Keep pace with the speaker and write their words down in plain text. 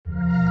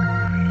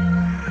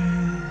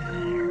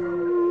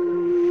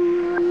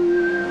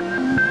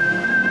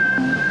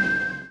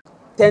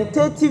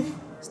tentative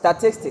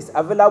statistics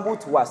available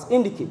to us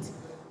indicate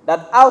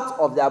that out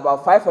of the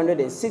about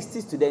 560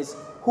 students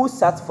who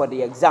sat for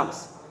the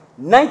exams,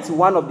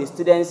 91 of the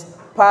students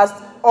passed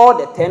all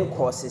the 10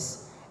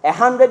 courses,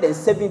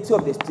 170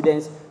 of the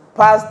students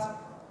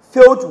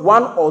failed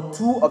one or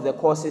two of the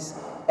courses,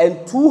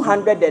 and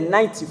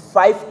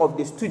 295 of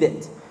the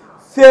students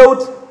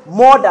failed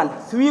more than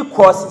 3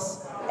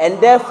 courses and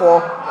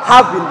therefore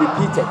have been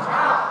repeated.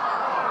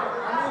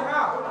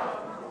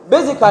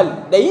 Basically,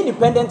 the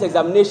Independent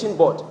Examination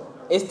Board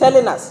is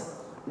telling us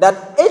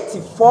that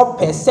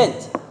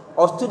 84%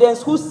 of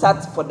students who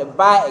sat for the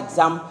bar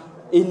exam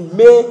in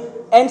May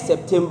and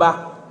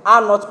September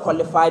are not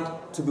qualified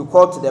to be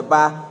called to the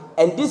bar,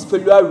 and this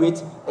failure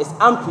rate is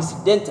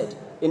unprecedented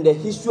in the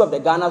history of the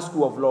Ghana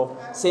School of Law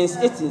since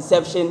its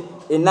inception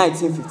in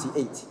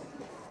 1958.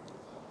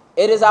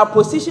 It is our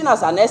position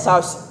as an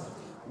SRC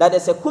that the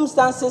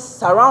circumstances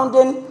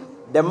surrounding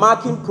the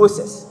marking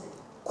process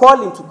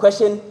call into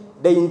question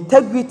the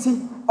integrity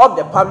of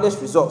the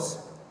published results.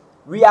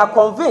 We are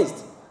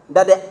convinced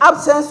that the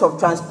absence of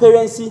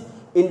transparency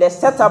in the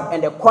setup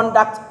and the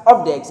conduct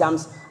of the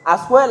exams,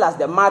 as well as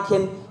the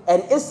marking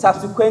and its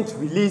subsequent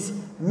release,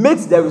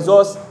 makes the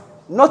results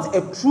not a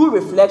true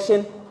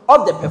reflection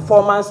of the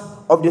performance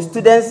of the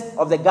students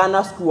of the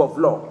Ghana School of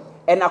Law.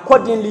 And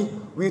accordingly,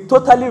 we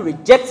totally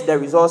reject the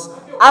results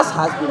as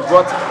has been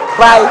brought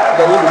by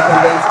the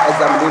Independent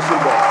Examination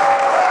Board.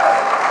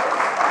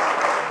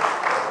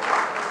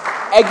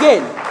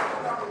 Again,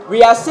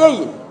 we are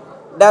saying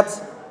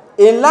that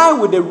in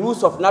line with the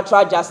rules of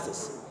natural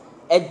justice,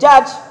 a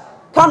judge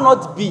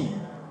cannot be,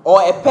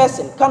 or a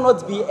person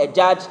cannot be a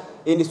judge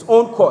in his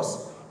own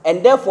cause,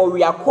 and therefore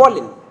we are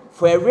calling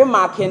for a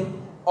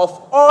remarking of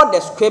all the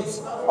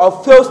scripts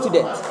of failed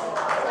students.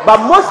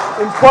 But most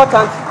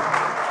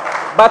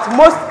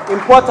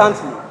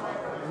importantly,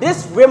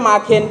 this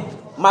remarking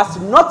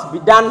must not be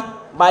done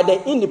by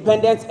the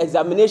Independent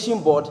Examination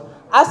Board,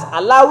 as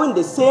allowing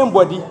the same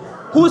body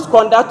whose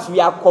conduct we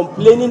are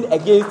complaining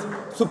against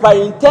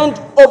superintend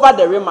over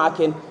the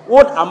remarking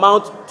would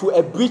amount to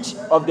a breach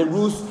of the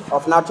rules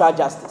of natural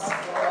justice.